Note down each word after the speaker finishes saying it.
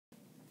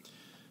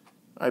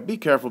Alright, be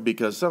careful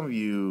because some of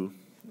you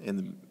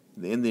in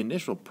the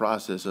initial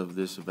process of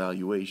this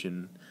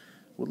evaluation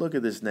will look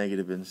at this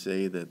negative and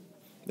say that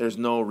there's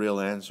no real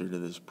answer to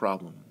this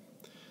problem.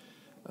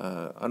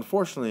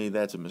 Unfortunately,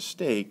 that's a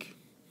mistake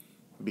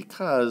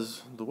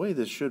because the way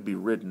this should be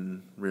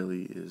written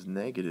really is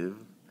negative,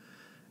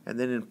 and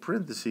then in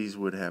parentheses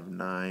would have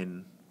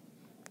 9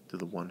 to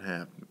the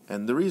 1/2.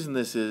 And the reason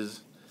this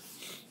is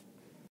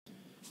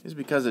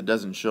because it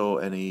doesn't show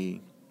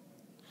any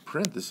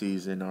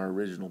parentheses in our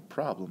original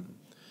problem.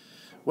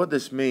 What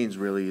this means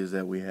really is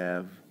that we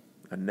have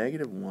a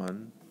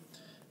 -1,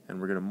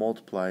 and we're going to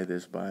multiply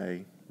this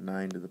by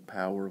 9 to the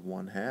power of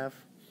 1/2.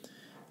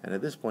 And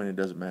at this point it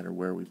doesn't matter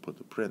where we put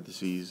the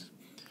parentheses,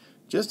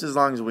 just as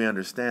long as we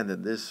understand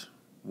that this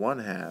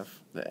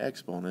 1/2, the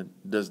exponent,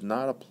 does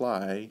not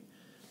apply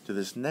to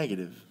this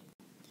negative.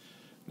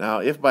 Now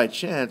if by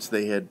chance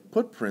they had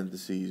put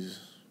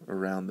parentheses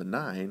around the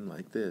 9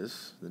 like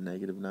this, the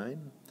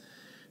 -9,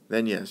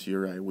 then yes,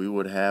 you're right, we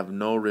would have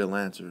no real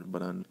answer,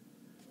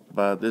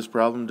 but this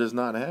problem does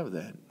not have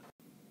that.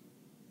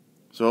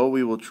 So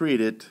we will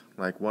treat it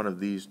like one of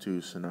these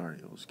two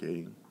scenarios,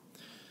 okay?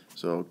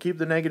 So keep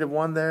the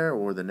 -1 there,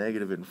 or the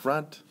negative in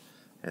front,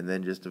 and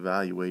then just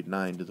evaluate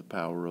 9 to the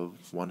power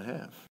of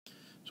 1/2.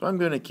 So I'm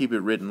going to keep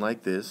it written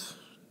like this,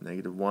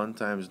 -1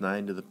 times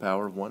 9 to the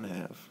power of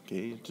 1/2,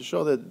 okay, to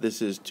show that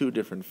this is two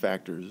different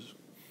factors.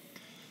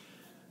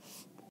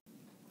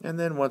 And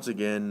then once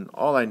again,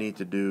 all I need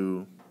to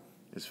do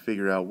is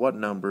figure out what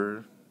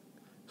number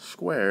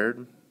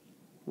squared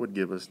would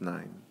give us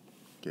 9,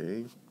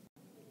 okay?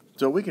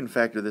 So we can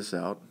factor this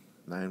out.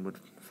 9 would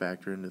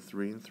factor into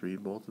 3 and 3.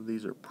 Both of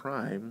these are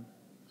prime,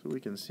 so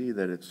we can see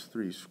that it's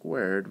 3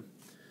 squared,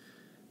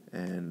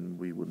 and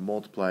we would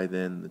multiply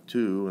then the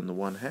 2 and the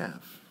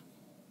 1/2.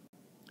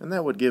 And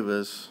that would give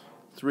us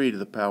 3 to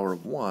the power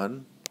of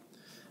 1,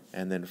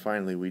 and then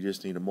finally we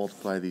just need to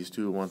multiply these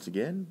two once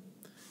again,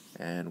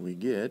 and we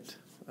get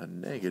a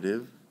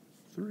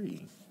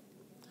 -3.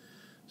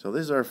 So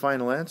this is our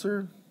final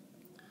answer,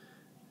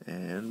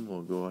 and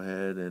we'll go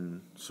ahead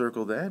and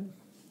circle that.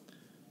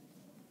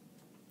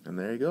 And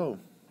there you go.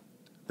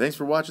 Thanks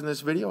for watching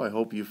this video. I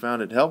hope you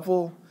found it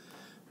helpful.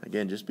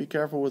 Again, just be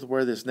careful with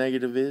where this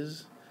negative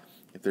is.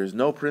 If there's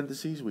no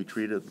parentheses, we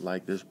treat it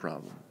like this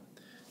problem.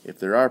 If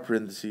there are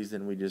parentheses,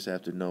 then we just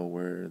have to know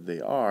where they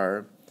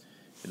are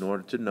in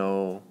order to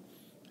know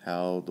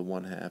how the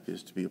 1/2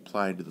 is to be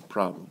applied to the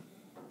problem.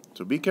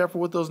 So be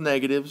careful with those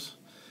negatives.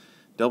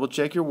 Double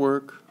check your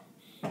work,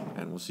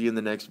 and we'll see you in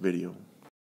the next video.